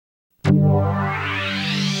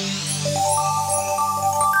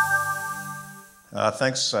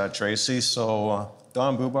Thanks, Tracy. So,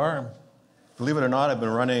 Don Bubar, believe it or not, I've been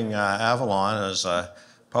running Avalon as a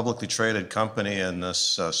publicly traded company in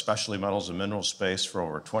this specialty metals and minerals space for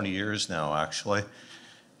over 20 years now, actually,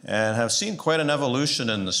 and have seen quite an evolution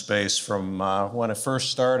in the space from when I first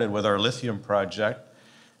started with our lithium project,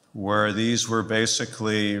 where these were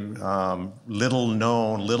basically little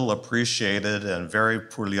known, little appreciated, and very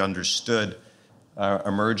poorly understood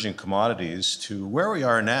emerging commodities, to where we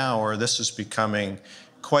are now, where this is becoming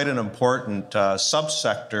quite an important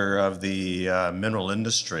subsector of the mineral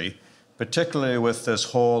industry, particularly with this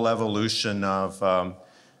whole evolution of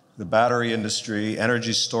the battery industry,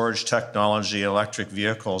 energy storage technology, electric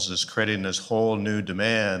vehicles is creating this whole new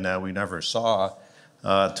demand that we never saw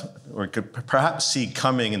or could perhaps see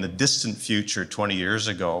coming in the distant future 20 years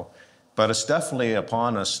ago. But it's definitely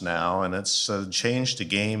upon us now, and it's changed the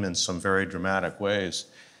game in some very dramatic ways.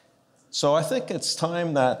 So I think it's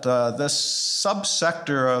time that this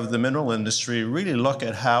subsector of the mineral industry really look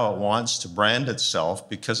at how it wants to brand itself,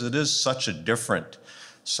 because it is such a different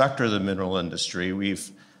sector of the mineral industry.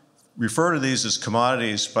 We've referred to these as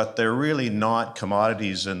commodities, but they're really not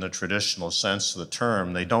commodities in the traditional sense of the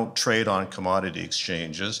term. They don't trade on commodity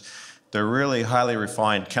exchanges. They're really highly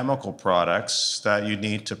refined chemical products that you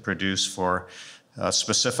need to produce for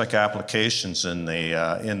specific applications in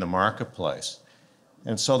the marketplace.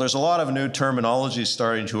 And so there's a lot of new terminology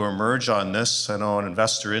starting to emerge on this. I know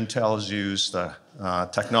InvestorIntel has used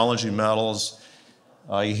technology metals.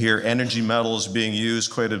 You hear energy metals being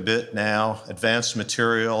used quite a bit now, advanced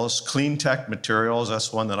materials, clean tech materials,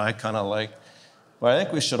 that's one that I kind of like. But I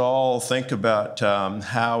think we should all think about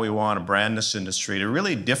how we want to brand this industry to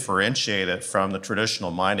really differentiate it from the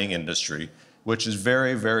traditional mining industry, which is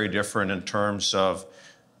very, very different in terms of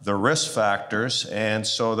the risk factors, and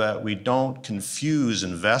so that we don't confuse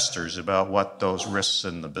investors about what those risks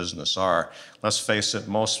in the business are. Let's face it,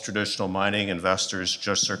 most traditional mining investors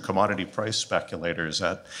just are commodity price speculators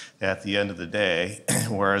at the end of the day,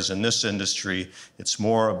 whereas in this industry, it's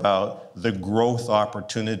more about the growth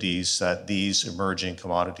opportunities that these emerging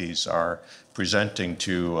commodities are presenting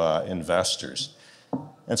to investors.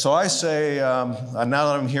 And so I say, now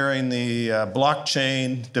that I'm hearing the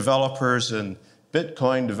blockchain developers and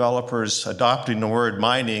Bitcoin developers adopting the word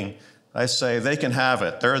mining, I say they can have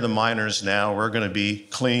it. They're the miners now. We're going to be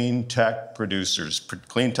clean tech producers,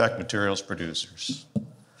 clean tech materials producers.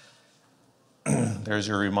 There's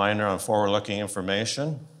your reminder on forward-looking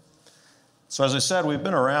information. So as I said, we've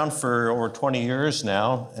been around for over 20 years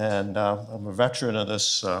now, and I'm a veteran of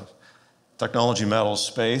this technology metals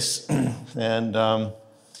space. And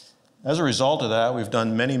as a result of that, we've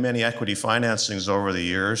done many, many equity financings over the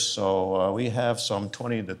years. So we have some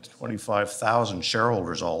 20 to 25,000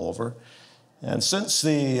 shareholders all over. And since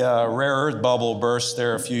the rare earth bubble burst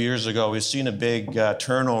there a few years ago, we've seen a big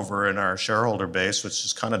turnover in our shareholder base, which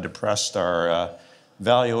has kind of depressed our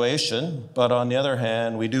valuation. But on the other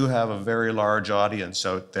hand, we do have a very large audience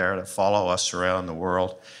out there that follow us around the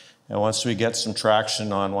world. And once we get some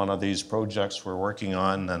traction on one of these projects we're working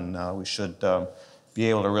on, then we should be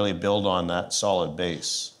able to really build on that solid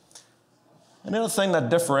base. Another thing that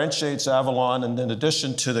differentiates Avalon, and in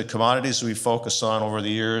addition to the commodities we focus on over the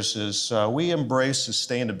years, is we embrace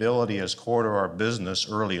sustainability as core to our business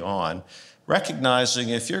early on, recognizing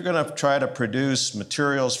if you're going to try to produce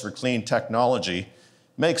materials for clean technology, it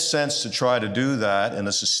makes sense to try to do that in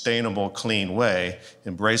a sustainable, clean way,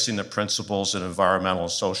 embracing the principles of environmental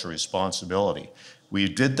and social responsibility. We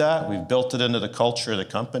did that. We've built it into the culture of the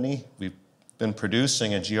company. We've been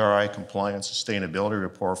producing a GRI compliant sustainability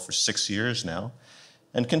report for 6 years now,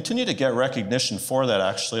 and continue to get recognition for that.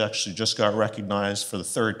 Actually just got recognized for the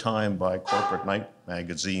 3rd time by Corporate Knight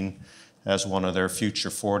magazine as one of their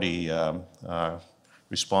Future 40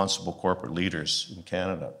 responsible corporate leaders in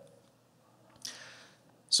Canada.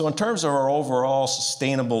 So in terms of our overall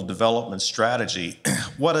sustainable development strategy,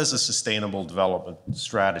 what is a sustainable development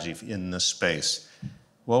strategy in this space?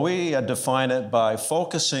 Well, we define it by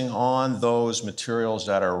focusing on those materials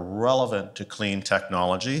that are relevant to clean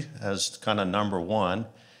technology as kind of number one,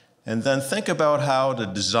 and then think about how to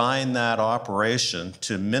design that operation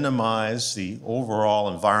to minimize the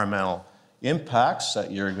overall environmental impacts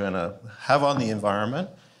that you're going to have on the environment,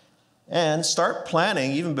 and start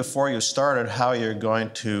planning, even before you started, how you're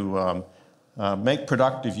going to make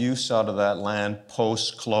productive use out of that land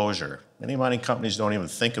post-closure. Many mining companies don't even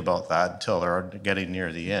think about that until they're getting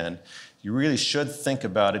near the end. You really should think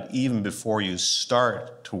about it even before you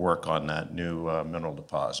start to work on that new mineral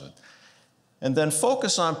deposit. And then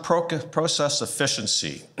focus on process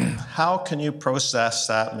efficiency. How can you process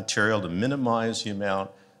that material to minimize the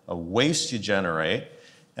amount of waste you generate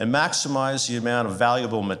and maximize the amount of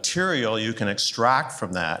valuable material you can extract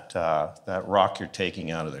from that rock you're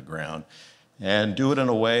taking out of the ground, and do it in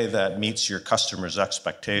a way that meets your customers'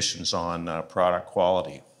 expectations on product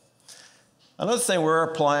quality. Another thing we're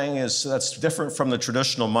applying is that's different from the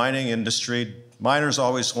traditional mining industry. Miners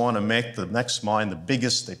always want to make the next mine the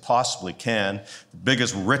biggest they possibly can, the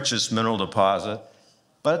biggest, richest mineral deposit.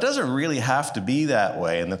 But it doesn't really have to be that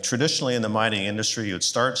way. And traditionally in the mining industry, you would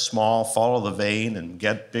start small, follow the vein, and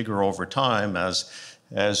get bigger over time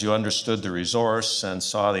as you understood the resource and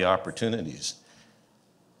saw the opportunities.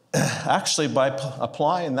 Actually, by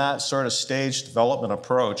applying that sort of staged development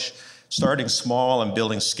approach, starting small and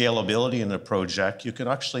building scalability in the project, you can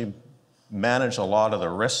actually manage a lot of the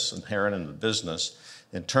risks inherent in the business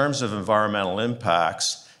in terms of environmental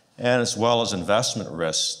impacts and as well as investment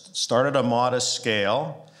risks. Start at a modest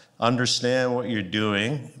scale, understand what you're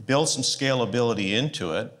doing, build some scalability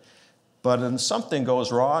into it, but if something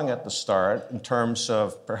goes wrong at the start in terms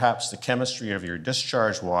of perhaps the chemistry of your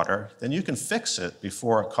discharge water, then you can fix it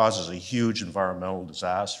before it causes a huge environmental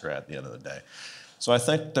disaster at the end of the day. So I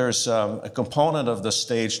think there's a component of the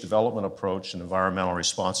staged development approach and environmental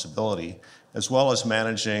responsibility, as well as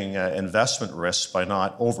managing investment risks by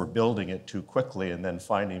not overbuilding it too quickly and then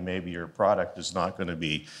finding maybe your product is not going to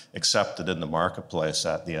be accepted in the marketplace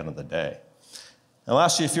at the end of the day. And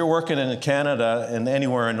lastly, if you're working in Canada and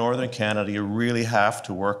anywhere in northern Canada, you really have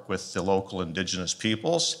to work with the local Indigenous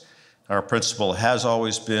peoples. Our principle has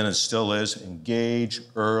always been and still is engage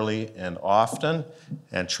early and often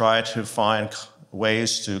and try to find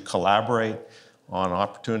ways to collaborate on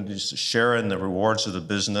opportunities to share in the rewards of the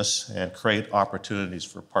business and create opportunities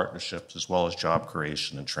for partnerships as well as job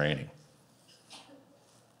creation and training.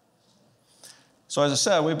 So as I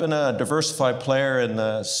said, we've been a diversified player in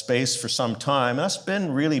the space for some time. That's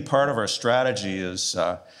been really part of our strategy is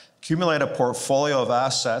accumulate a portfolio of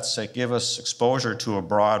assets that give us exposure to a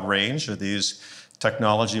broad range of these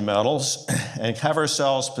technology metals and have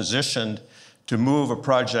ourselves positioned to move a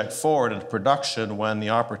project forward into production when the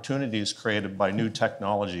opportunity is created by new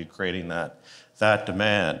technology creating that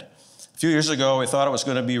demand. A few years ago, we thought it was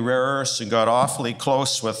going to be rare earths and got awfully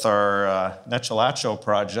close with our Nechalacho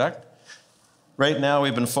project. Right now,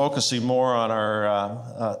 we've been focusing more on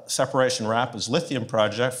our separation rapids lithium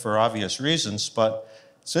project for obvious reasons, but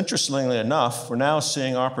it's interestingly enough, we're now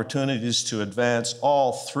seeing opportunities to advance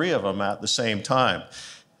all three of them at the same time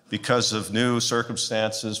because of new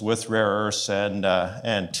circumstances with rare earths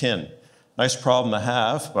and tin. Nice problem to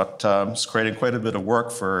have, but it's creating quite a bit of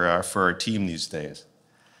work for our team these days.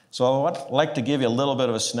 So I'd like to give you a little bit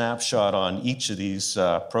of a snapshot on each of these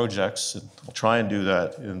projects, and I'll try and do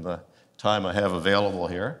that in the time I have available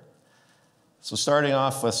here. So starting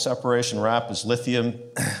off with separation rapids lithium,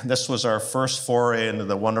 this was our first foray into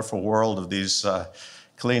the wonderful world of these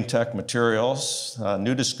clean tech materials.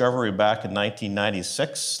 New discovery back in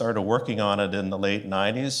 1996, started working on it in the late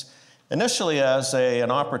 90s. Initially as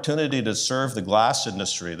an opportunity to serve the glass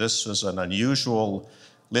industry. This was an unusual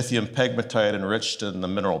lithium pegmatite enriched in the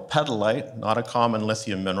mineral pedalite, not a common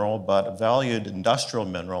lithium mineral, but a valued industrial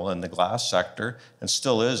mineral in the glass sector, and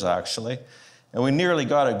still is actually. And we nearly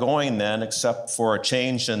got it going then, except for a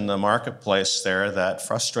change in the marketplace there that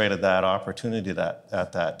frustrated that opportunity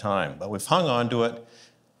at that time. But we've hung on to it,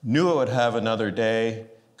 knew it would have another day,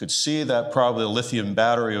 could see that probably a lithium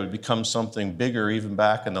battery would become something bigger even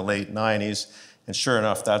back in the late 90s. And sure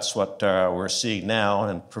enough, that's what we're seeing now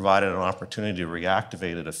and provided an opportunity to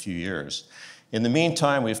reactivate it a few years. In the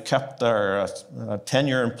meantime, we've kept our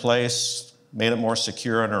tenure in place, made it more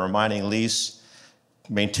secure under a mining lease,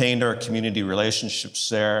 maintained our community relationships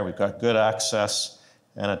there. We've got good access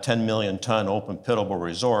and a 10 million ton open pitable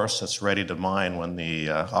resource that's ready to mine when the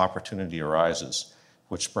opportunity arises,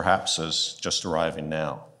 which perhaps is just arriving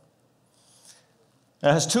now.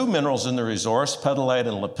 It has two minerals in the resource, pedalite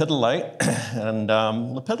and lepidolite. And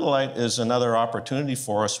lepidolite is another opportunity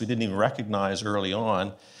for us we didn't even recognize early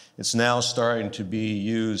on. It's now starting to be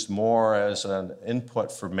used more as an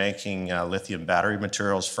input for making lithium battery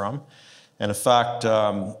materials from. And in fact,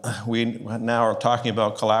 we now are talking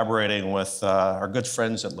about collaborating with our good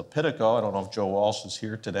friends at Lepidico. I don't know if Joe Walsh is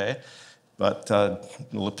here today, but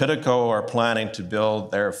Lepidico are planning to build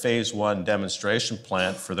their phase 1 demonstration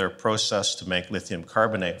plant for their process to make lithium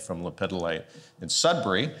carbonate from lepidolite in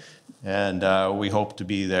Sudbury. And we hope to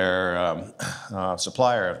be their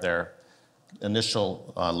supplier of their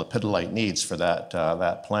initial lepidolite needs for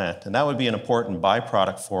that plant. And that would be an important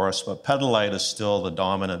byproduct for us, but pedalite is still the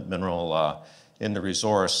dominant mineral in the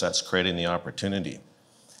resource that's creating the opportunity.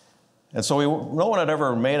 And so no one had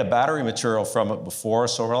ever made a battery material from it before,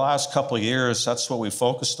 so over the last couple of years, that's what we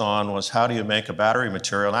focused on, was how do you make a battery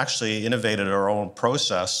material, and actually innovated our own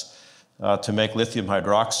process to make lithium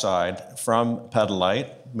hydroxide from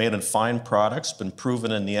pedalite, made in fine products, been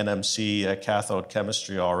proven in the NMC cathode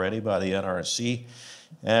chemistry already by the NRC.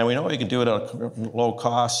 And we know we can do it at low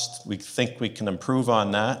cost. We think we can improve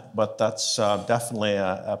on that, but that's definitely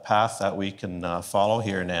a path that we can follow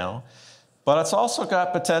here now. But it's also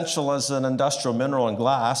got potential as an industrial mineral in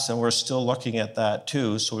glass, and we're still looking at that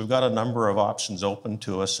too. So we've got a number of options open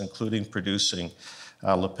to us, including producing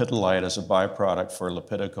lepidolite as a byproduct for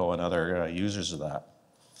Lepidico and other users of that.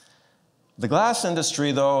 The glass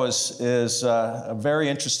industry, though, is a very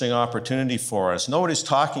interesting opportunity for us. Nobody's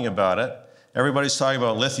talking about it. Everybody's talking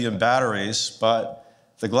about lithium batteries, but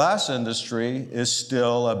the glass industry is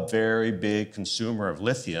still a very big consumer of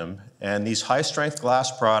lithium. And these high-strength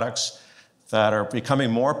glass products that are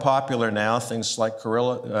becoming more popular now, things like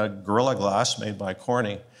Gorilla Glass made by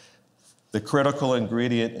Corning, the critical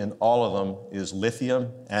ingredient in all of them is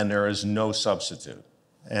lithium, and there is no substitute.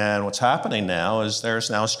 And what's happening now is there's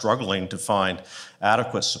now struggling to find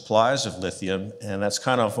adequate supplies of lithium, and that's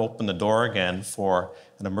kind of opened the door again for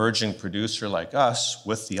an emerging producer like us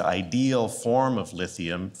with the ideal form of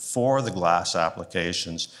lithium for the glass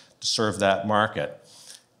applications to serve that market.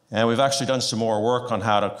 And we've actually done some more work on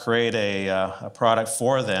how to create a product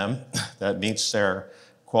for them that meets their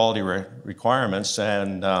quality requirements,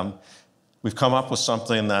 and we've come up with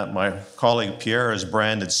something that my colleague Pierre has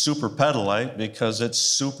branded super pedalite because it's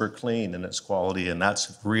super clean in its quality, and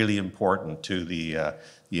that's really important to the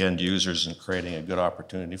end users in creating a good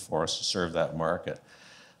opportunity for us to serve that market.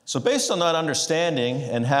 So based on that understanding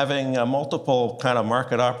and having multiple kind of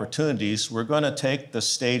market opportunities, we're going to take the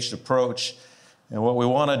staged approach, and what we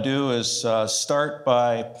want to do is start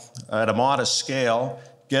by, at a modest scale,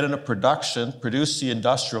 get into production, produce the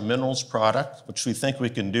industrial minerals product, which we think we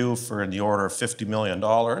can do for in the order of $50 million,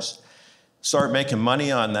 start making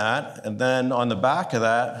money on that, and then on the back of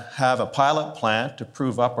that, have a pilot plant to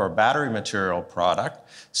prove up our battery material product,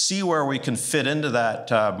 see where we can fit into that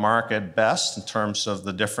market best in terms of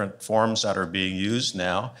the different forms that are being used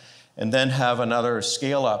now, and then have another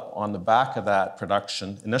scale up on the back of that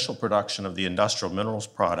production, initial production of the industrial minerals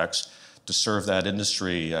products to serve that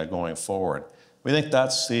industry going forward. We think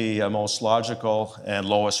that's the most logical and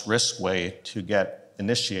lowest risk way to get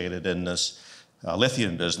initiated in this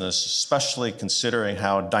lithium business, especially considering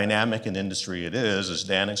how dynamic an industry it is, as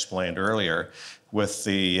Dan explained earlier, with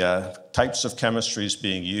the types of chemistries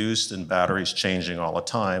being used and batteries changing all the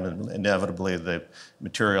time, and inevitably the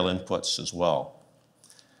material inputs as well.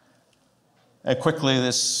 And quickly,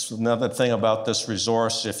 another thing about this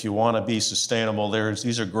resource, if you want to be sustainable,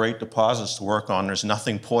 these are great deposits to work on. There's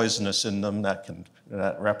nothing poisonous in them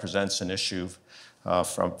that represents an issue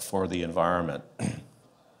for the environment.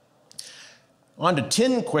 On to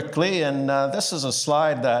tin quickly, and this is a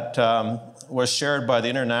slide that was shared by the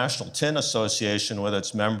International Tin Association with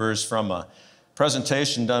its members from a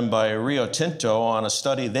presentation done by Rio Tinto on a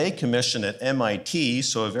study they commissioned at MIT,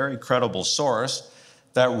 so a very credible source,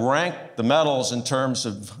 that ranked the metals in terms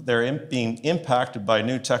of their being impacted by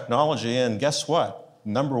new technology, and guess what?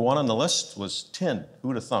 Number one on the list was tin.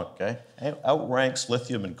 Who'd have thunk, eh? It outranks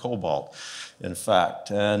lithium and cobalt, in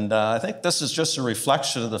fact. And I think this is just a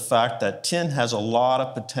reflection of the fact that tin has a lot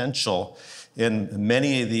of potential in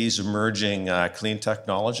many of these emerging clean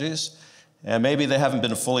technologies. And maybe they haven't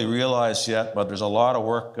been fully realized yet, but there's a lot of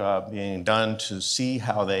work being done to see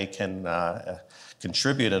how they can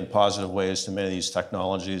contribute in positive ways to many of these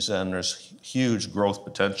technologies, and there's huge growth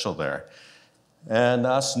potential there. And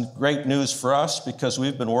that's great news for us because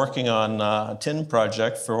we've been working on a tin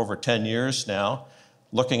project for over 10 years now,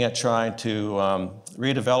 looking at trying to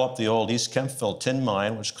redevelop the old East Kempville tin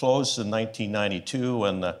mine, which closed in 1992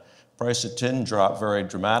 when the price of tin dropped very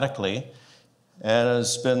dramatically, and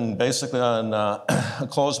has been basically on a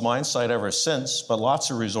closed mine site ever since, but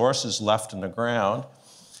lots of resources left in the ground.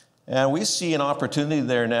 And we see an opportunity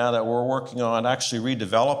there now that we're working on actually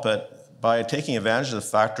redevelop it by taking advantage of the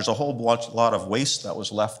fact there's a whole lot of waste that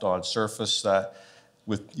was left on surface that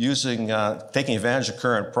with taking advantage of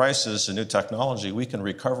current prices and new technology, we can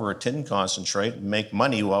recover a tin concentrate and make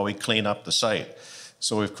money while we clean up the site.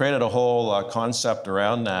 So we've created a whole concept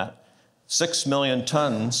around that. 6 million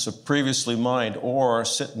tons of previously mined ore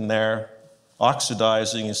sitting there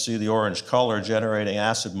oxidizing, you see the orange color, generating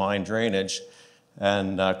acid mine drainage,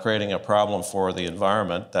 and creating a problem for the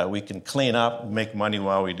environment that we can clean up and make money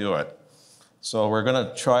while we do it. So we're going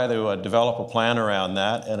to try to develop a plan around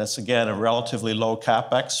that. And it's, again, a relatively low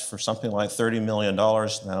CapEx for something like $30 million.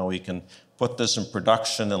 Now we can put this in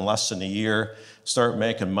production in less than a year, start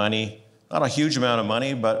making money. Not a huge amount of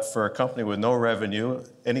money, but for a company with no revenue,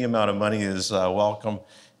 any amount of money is welcome,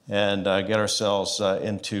 and get ourselves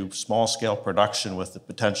into small-scale production with the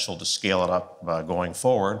potential to scale it up going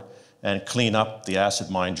forward and clean up the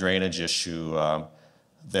acid mine drainage issue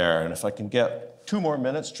there. And if I can get 2 more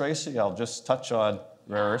minutes, Tracy, I'll just touch on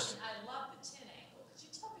rare earths. I love the tin angle. Could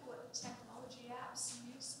you tell me what technology apps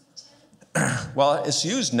you use with tin? Well, it's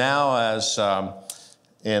used now as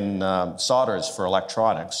in solders for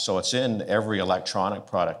electronics. So it's in every electronic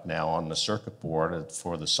product now on the circuit board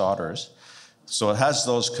for the solders. So it has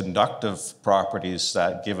those conductive properties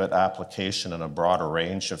that give it application in a broader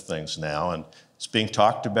range of things now. And it's being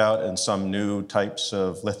talked about in some new types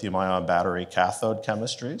of lithium-ion battery cathode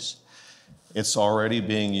chemistries. It's already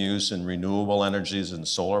being used in renewable energies and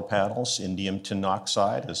solar panels. Indium tin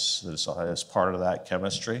oxide is part of that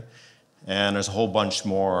chemistry. And there's a whole bunch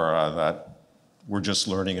more that we're just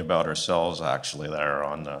learning about ourselves, actually, that are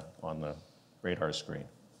on the radar screen.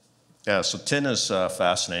 Yeah, so tin is a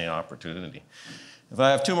fascinating opportunity. If I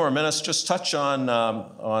have 2 more minutes, just touch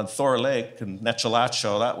on Thor Lake and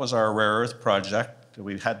Nechalacho. That was our rare earth project.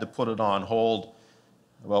 We had to put it on hold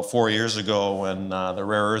about 4 years ago when the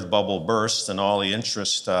rare earth bubble burst and all the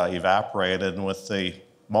interest evaporated. And with the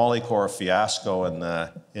Molycorp fiasco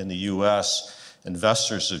in the US,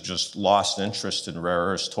 investors have just lost interest in rare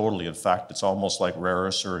earths totally. In fact, it's almost like rare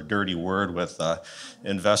earths are a dirty word with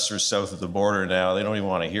investors south of the border now. They don't even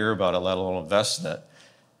want to hear about it, let alone invest in it.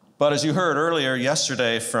 But as you heard earlier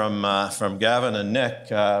yesterday from Gavin and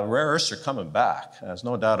Nick, rare earths are coming back. There's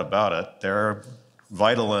no doubt about it. They're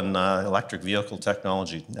vital in electric vehicle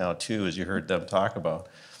technology now too, as you heard them talk about.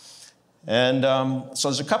 And so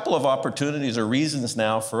there's a couple of opportunities or reasons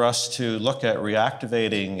now for us to look at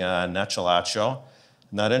reactivating Nechalacho.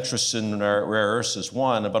 And that interest in rare earths is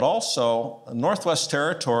one, but also Northwest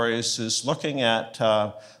Territories is looking at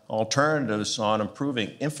alternatives on improving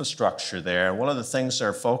infrastructure there. One of the things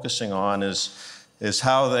they're focusing on is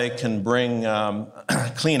how they can bring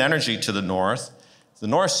clean energy to the north. The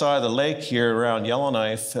north side of the lake here around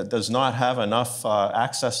Yellowknife does not have enough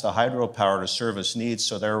access to hydropower to serve its needs,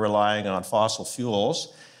 so they're relying on fossil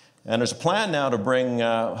fuels. And there's a plan now to bring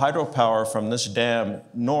hydropower from this dam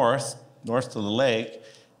north to the lake,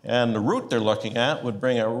 and the route they're looking at would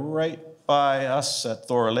bring it right by us at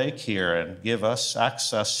Thor Lake here and give us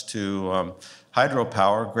access to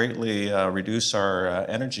hydropower, greatly reduce our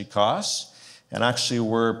energy costs, and actually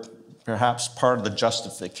we're perhaps part of the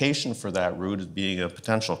justification for that route is being a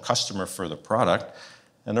potential customer for the product.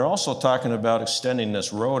 And they're also talking about extending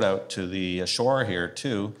this road out to the shore here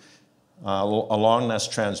too, along this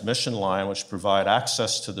transmission line, which provide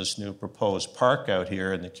access to this new proposed park out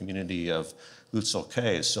here in the community of Lutzel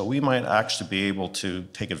Cay. So we might actually be able to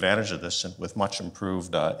take advantage of this with much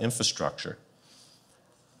improved infrastructure.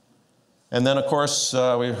 And then, of course,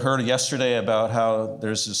 we heard yesterday about how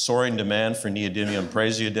there's a soaring demand for neodymium,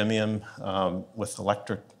 praseodymium with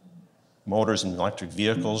electric motors and electric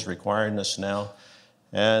vehicles requiring this now.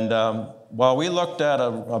 And while we looked at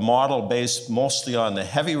a model based mostly on the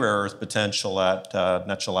heavy rare earth potential at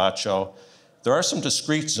Nechalacho, there are some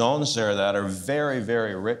discrete zones there that are very,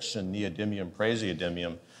 very rich in neodymium,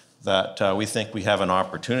 praseodymium that we think we have an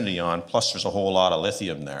opportunity on. Plus, there's a whole lot of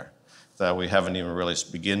lithium there that we haven't even really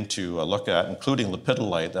begin to look at, including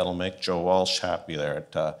lepidolite. That'll make Joe Walsh happy there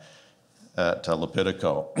at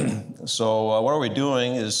Lepidico. So what are we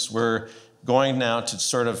doing is we're going now to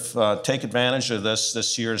sort of take advantage of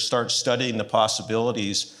this year to start studying the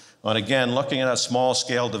possibilities on, again, looking at a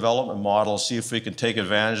small-scale development model, see if we can take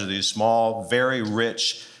advantage of these small, very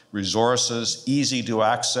rich resources, easy to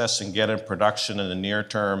access and get in production in the near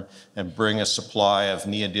term, and bring a supply of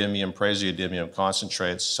neodymium, praseodymium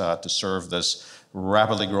concentrates to serve this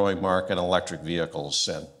rapidly growing market in electric vehicles.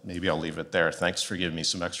 And maybe I'll leave it there. Thanks for giving me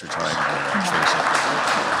some extra time, Tracy.